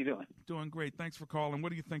 Great. How you doing? Doing great. Thanks for calling.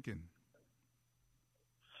 What are you thinking?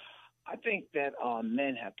 I think that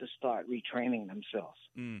men have to start retraining themselves.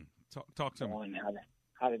 Talk to me. On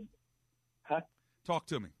how to, Talk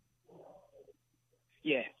to me.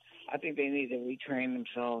 Yeah, I think they need to retrain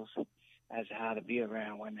themselves as to how to be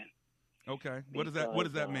around women. Okay. What does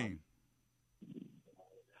that mean?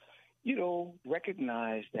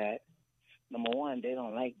 Recognize that, number one, they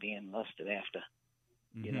don't like being lusted after.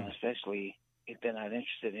 Mm-hmm. Especially if they're not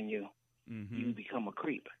interested in you. Mm-hmm. You become a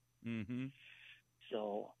creep. Mm-hmm.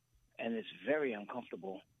 So, and it's very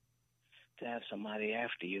uncomfortable to have somebody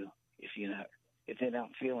after you if they're not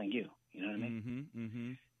feeling you. You know what I mean? Mm-hmm.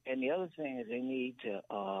 Mm-hmm. And the other thing is they need to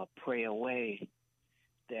pray away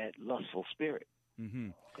that lustful spirit,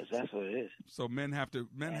 because that's what it is. So men have to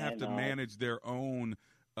manage their own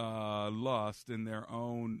lust and their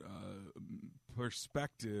own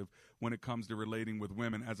perspective when it comes to relating with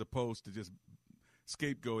women, as opposed to just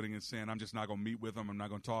scapegoating and saying, I'm just not going to meet with them, I'm not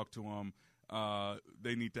going to talk to them.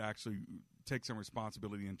 They need to actually take some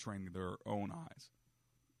responsibility in training their own eyes.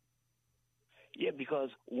 Yeah, because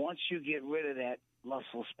once you get rid of that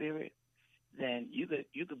lustful spirit, then you could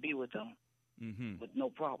be with them with no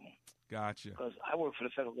problem. Gotcha. Because I work for the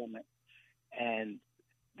federal government, and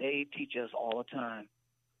they teach us all the time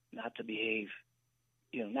not to behave,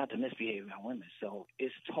 not to misbehave around women. So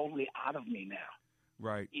it's totally out of me now.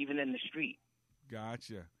 Right. Even in the street.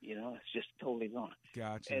 Gotcha. It's just totally gone.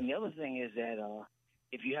 Gotcha. And the other thing is that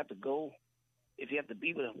if you have to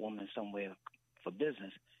be with a woman somewhere for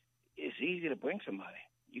business, it's easy to bring somebody.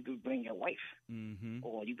 You could bring your wife,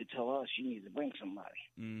 or you could tell her she needs to bring somebody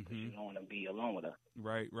because you don't want to be alone with her.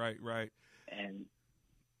 Right. And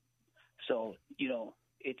so,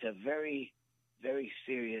 it's a very, very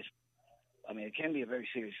serious. I mean, it can be a very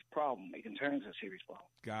serious problem. It can turn into a serious problem.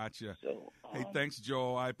 Gotcha. So, hey, thanks,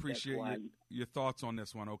 Joel. I appreciate your thoughts on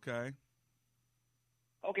this one, okay?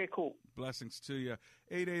 Okay, cool. Blessings to you.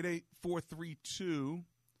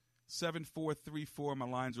 888-432-7434. My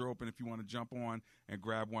lines are open if you want to jump on and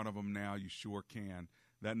grab one of them now. You sure can.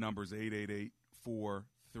 That number is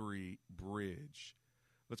 888-43-BRIDGE.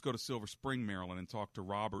 Let's go to Silver Spring, Maryland, and talk to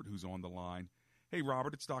Robert, who's on the line. Hey,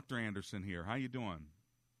 Robert, it's Dr. Anderson here. How you doing?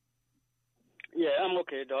 Yeah, I'm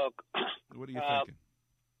okay, Doc. What are you thinking?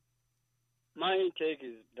 My take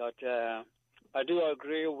is that I do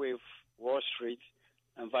agree with Wall Street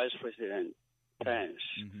and Vice President Pence.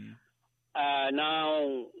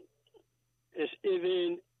 Now, it's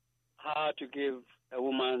even hard to give a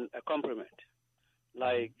woman a compliment.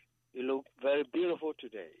 Like, you look very beautiful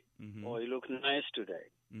today, or you look nice today.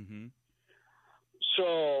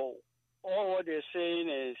 So, all what they're saying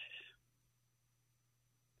is,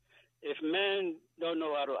 if men don't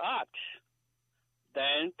know how to act,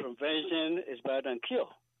 then prevention is better than cure.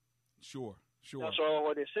 Sure. That's all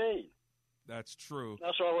what they're saying. That's true.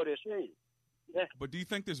 That's all what they're saying. Yeah. But do you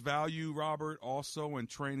think there's value, Robert, also in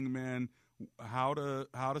training men how to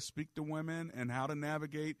speak to women and how to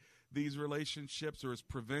navigate these relationships, or is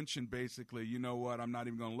prevention basically, you know what, I'm not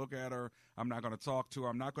even going to look at her, I'm not going to talk to her,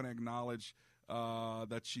 I'm not going to acknowledge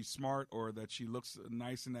that she's smart or that she looks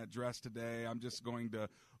nice in that dress today, I'm just going to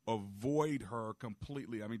avoid her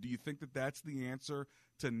completely? I mean, do you think that that's the answer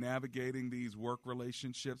to navigating these work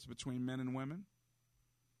relationships between men and women?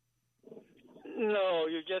 No,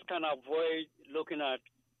 you just can avoid looking at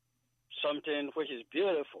something which is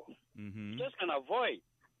beautiful. You just can avoid.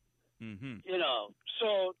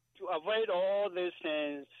 So to avoid all these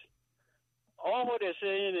things, all what they're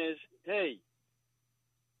saying is, hey,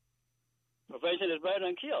 prevention is better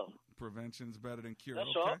than cure. Prevention's better than cure. That's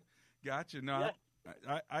okay. all. Gotcha. No, yeah.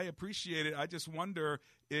 I appreciate it. I just wonder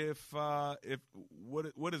if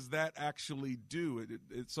what does that actually do?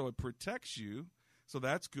 So it protects you. So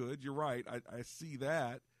that's good. You're right. I see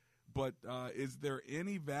that. But is there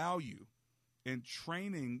any value in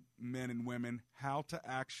training men and women how to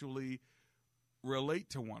actually relate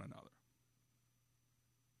to one another?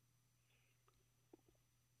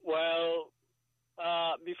 Well,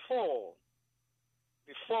 before,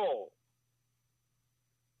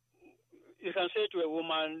 you can say to a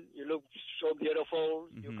woman, you look so beautiful.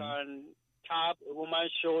 Mm-hmm. You can tap a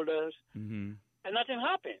woman's shoulders, and nothing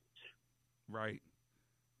happens. Right.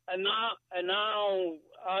 And now,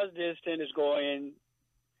 as this thing is going,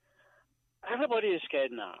 everybody is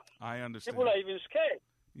scared now. I understand. People are even scared.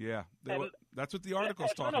 Yeah, that's what the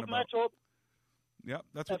article's talking about. Yep,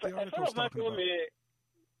 that's what the article's talking about.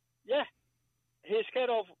 Yeah, he's scared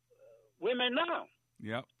of women now.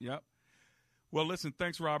 Yep. Well, listen,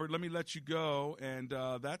 thanks, Robert. Let me let you go. And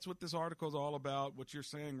that's what this article is all about. What you're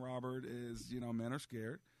saying, Robert, is, men are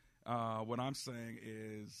scared. What I'm saying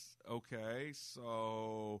is, okay,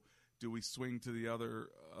 so do we swing to the other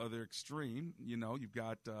extreme? You've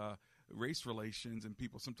got race relations, and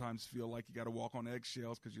people sometimes feel like you got to walk on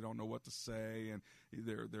eggshells because you don't know what to say, and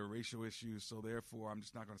there are racial issues, so therefore I'm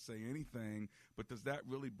just not going to say anything. But does that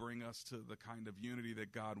really bring us to the kind of unity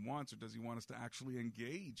that God wants, or does he want us to actually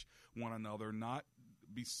engage one another, not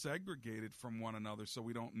be segregated from one another so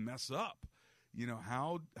we don't mess up?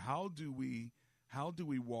 How do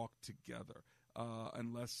we walk together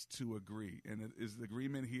unless to agree? And is the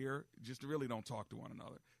agreement here just really don't talk to one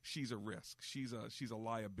another? She's a risk. She's a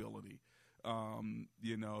liability.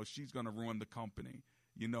 She's going to ruin the company.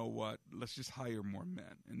 You know what? Let's just hire more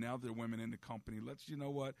men. And now there are women in the company. Let's,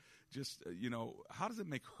 how does it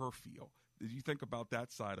make her feel? Did you think about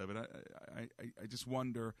that side of it? I just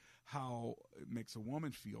wonder how it makes a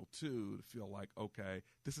woman feel, too, to feel like, okay,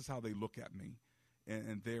 this is how they look at me.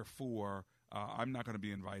 And therefore, I'm not going to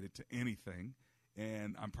be invited to anything.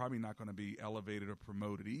 And I'm probably not going to be elevated or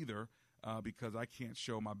promoted either because I can't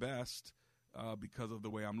show my best because of the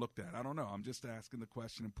way I'm looked at. I don't know. I'm just asking the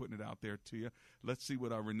question and putting it out there to you. Let's see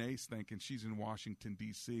what Renee's thinking. She's in Washington,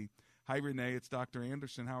 D.C. Hi, Renee. It's Dr.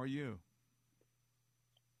 Anderson. How are you?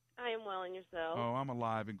 I am well, and yourself? Oh, I'm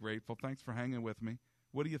alive and grateful. Thanks for hanging with me.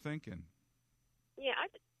 What are you thinking? Yeah, I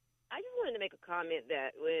just wanted to make a comment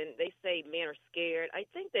that when they say men are scared, I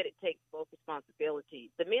think that it takes both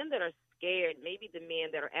responsibilities. The men that are scared may be the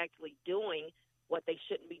men that are actually doing what they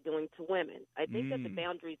shouldn't be doing to women. I think that the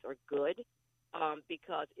boundaries are good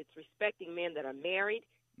because it's respecting men that are married,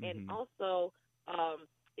 and also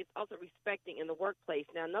it's also respecting in the workplace.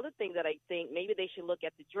 Now, another thing that I think maybe they should look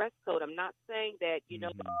at the dress code. I'm not saying that, the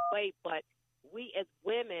way, but we as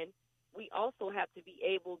women, we also have to be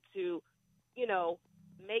able to,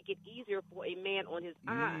 make it easier for a man on his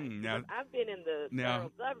eyes. Because I've been in the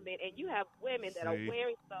federal government, and you have women that are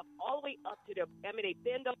wearing stuff all the way up to their. They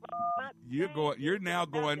bend over. You're now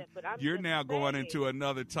going into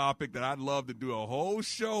another topic that I'd love to do a whole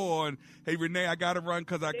show on. Hey, Renee, I got to run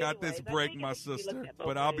because I got this break, my sister.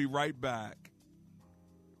 But I'll be right back.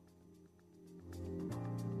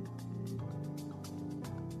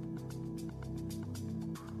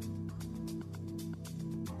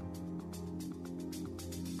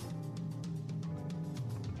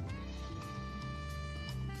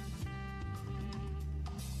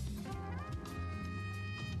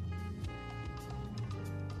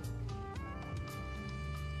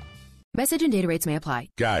 Message and data rates may apply.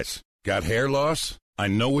 Guys, got hair loss? I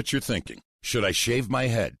know what you're thinking. Should I shave my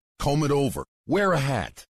head, comb it over, wear a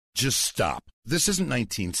hat? Just stop. This isn't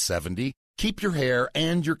 1970. Keep your hair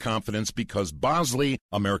and your confidence because Bosley,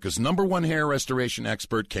 America's #1 hair restoration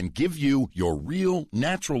expert, can give you your real,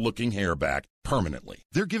 natural-looking hair back permanently.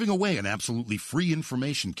 They're giving away an absolutely free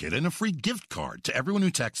information kit and a free gift card to everyone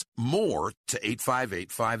who texts MORE to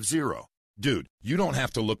 85850. Dude, you don't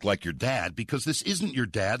have to look like your dad because this isn't your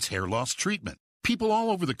dad's hair loss treatment. People all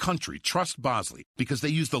over the country trust Bosley because they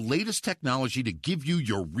use the latest technology to give you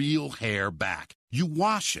your real hair back. You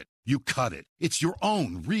wash it, you cut it. It's your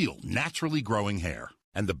own real, naturally growing hair.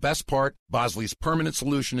 And the best part, Bosley's permanent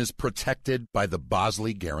solution is protected by the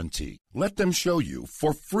Bosley Guarantee. Let them show you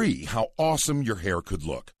for free how awesome your hair could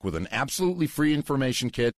look with an absolutely free information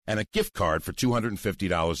kit and a gift card for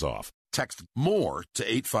 $250 off. Text MORE to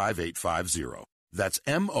 85850. That's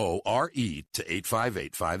MORE to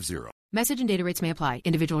 85850. Message and data rates may apply.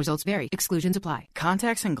 Individual results vary. Exclusions apply.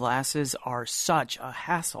 Contacts and glasses are such a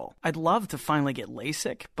hassle. I'd love to finally get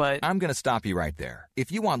LASIK, but... I'm going to stop you right there.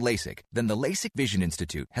 If you want LASIK, then the LASIK Vision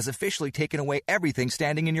Institute has officially taken away everything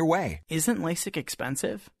standing in your way. Isn't LASIK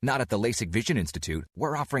expensive? Not at the LASIK Vision Institute.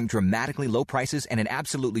 We're offering dramatically low prices and an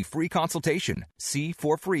absolutely free consultation. See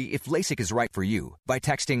for free if LASIK is right for you by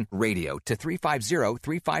texting RADIO to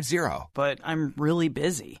 350-350. But I'm really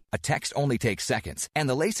busy. A text only takes seconds, and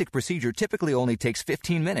the LASIK procedure typically only takes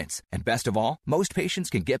 15 minutes. And best of all, most patients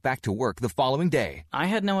can get back to work the following day. I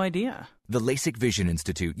had no idea. The LASIK Vision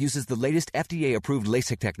Institute uses the latest FDA-approved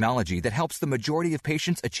LASIK technology that helps the majority of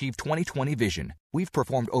patients achieve 20/20 vision. We've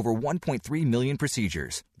performed over 1.3 million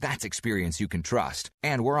procedures. That's experience you can trust.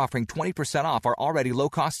 And we're offering 20% off our already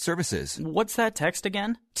low-cost services. What's that text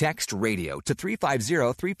again? Text RADIO to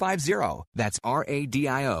 350-350. That's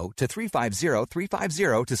RADIO to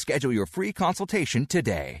 350-350 to schedule your free consultation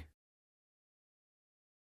today.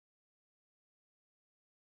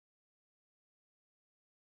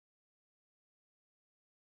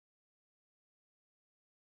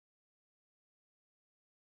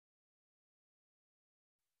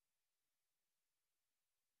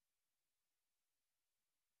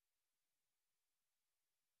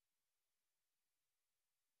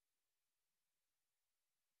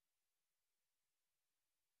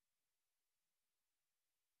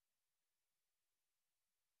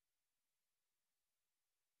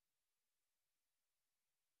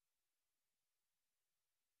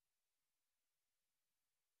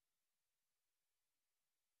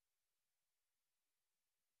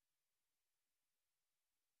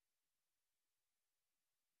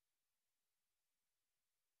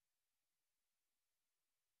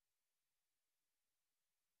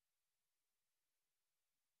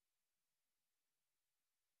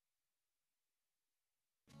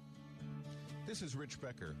 This is Rich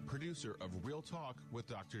Becker, producer of Real Talk with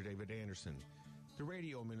Dr. David Anderson. The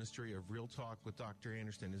radio ministry of Real Talk with Dr.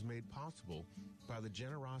 Anderson is made possible by the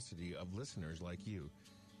generosity of listeners like you.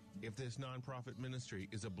 If this nonprofit ministry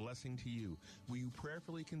is a blessing to you, will you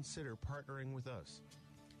prayerfully consider partnering with us?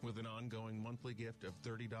 With an ongoing monthly gift of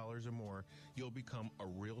 $30 or more, you'll become a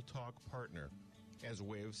Real Talk partner. As a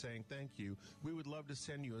way of saying thank you, we would love to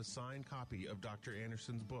send you a signed copy of Dr.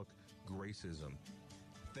 Anderson's book, Gracism.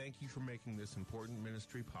 Thank you for making this important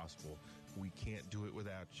ministry possible. We can't do it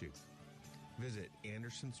without you. Visit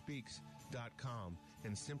AndersonSpeaks.com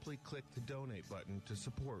and simply click the donate button to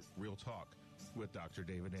support Real Talk with Dr.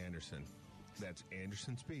 David Anderson. That's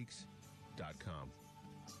AndersonSpeaks.com.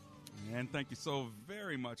 And thank you so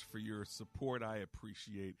very much for your support. I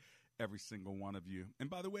appreciate every single one of you. And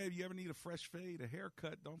by the way, if you ever need a fresh fade, a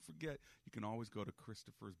haircut, don't forget, you can always go to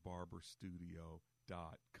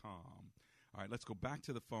Christopher'sBarberStudio.com. All right, let's go back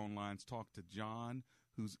to the phone lines, talk to John,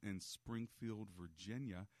 who's in Springfield,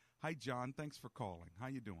 Virginia. Hi, John. Thanks for calling. How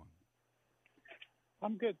you doing?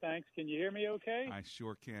 I'm good, thanks. Can you hear me okay? I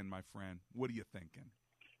sure can, my friend. What are you thinking?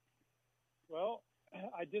 Well,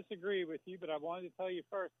 I disagree with you, but I wanted to tell you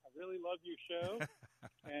first, I really love your show,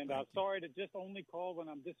 and I'm sorry to just only call when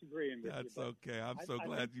I'm disagreeing with you. That's okay. I'm so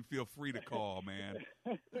glad you feel free to call, man.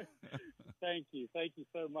 Thank you. Thank you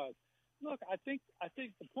so much. Look, I think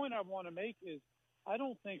the point I want to make is I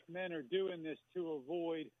don't think men are doing this to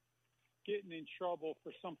avoid getting in trouble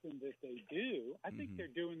for something that they do. I think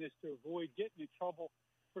they're doing this to avoid getting in trouble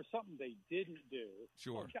for something they didn't do.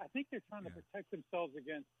 Sure. I think they're trying to protect themselves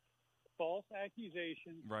against false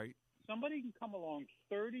accusations. Right. Somebody can come along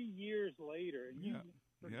 30 years later and you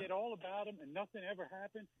forget all about them and nothing ever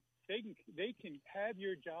happened. They can have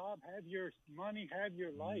your job, have your money, have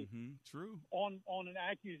your life. True. On an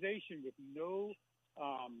accusation with no,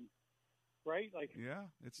 right? Like,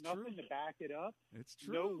 it's nothing true to back it up. It's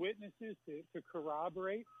true. No witnesses to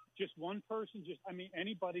corroborate. Just one person.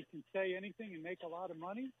 Anybody can say anything and make a lot of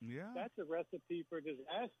money. Yeah. That's a recipe for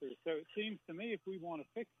disaster. So it seems to me if we want to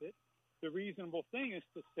fix it, the reasonable thing is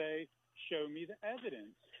to say, show me the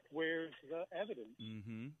evidence. Where's the evidence?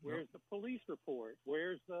 Where's the police report?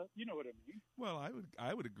 Where's the, you know what I mean? Well,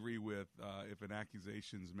 I would agree with if an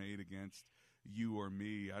accusation's made against you or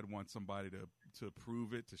me, I'd want somebody to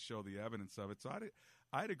prove it, to show the evidence of it. So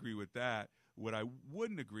I'd agree with that. What I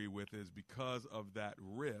wouldn't agree with is because of that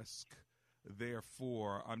risk,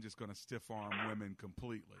 therefore, I'm just going to stiff-arm women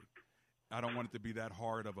completely. I don't want it to be that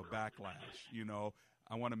hard of a backlash, you know.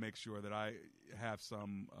 I want to make sure that I have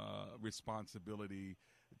some responsibility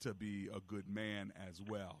to be a good man as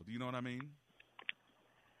well. Do you know what I mean?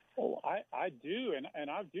 Oh, I do, and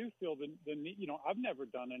I do feel the need. You know, I've never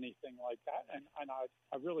done anything like that, and I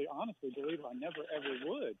really honestly believe I never ever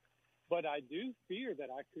would. But I do fear that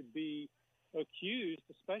I could be accused,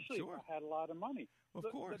 especially if I had a lot of money. Of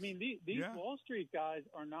course. I mean, these Wall Street guys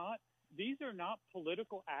are not. These are not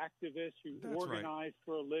political activists who organize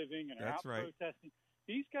for a living and are out protesting.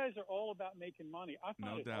 These guys are all about making money. I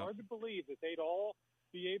find it hard to believe that they'd all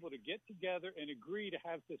be able to get together and agree to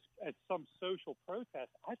have this at some social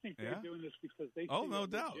protest. I think they're doing this because they see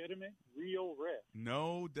legitimate, real risk.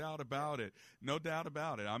 No doubt about it. No doubt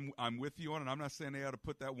about it. I'm with you on it. I'm not saying they ought to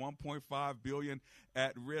put that $1.5 billion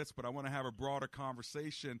at risk, but I want to have a broader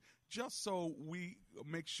conversation just so we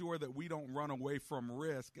make sure that we don't run away from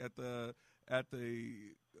risk at the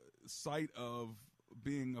sight of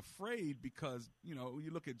being afraid, because, you know,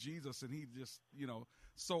 you look at Jesus and he just, you know,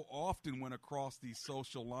 so often went across these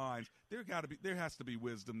social lines. There has to be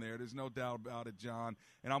wisdom there. There's no doubt about it, John.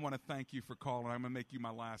 And I want to thank you for calling. I'm going to make you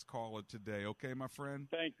my last caller today. Okay, my friend?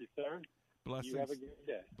 Thank you, sir. Blessings. You have a good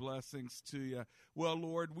day. Blessings to you. Well,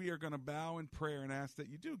 Lord, we are going to bow in prayer and ask that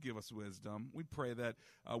you do give us wisdom. We pray that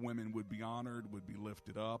women would be honored, would be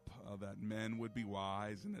lifted up, that men would be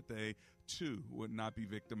wise, and that they, too, would not be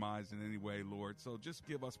victimized in any way, Lord. So just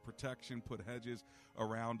give us protection, put hedges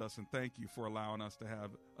around us, and thank you for allowing us to have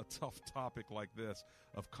a tough topic like this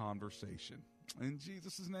of conversation. In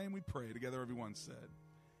Jesus' name we pray. Together everyone said,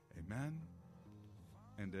 amen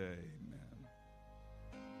and amen.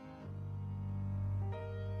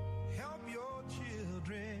 Help your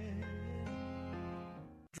children.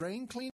 Drain Clean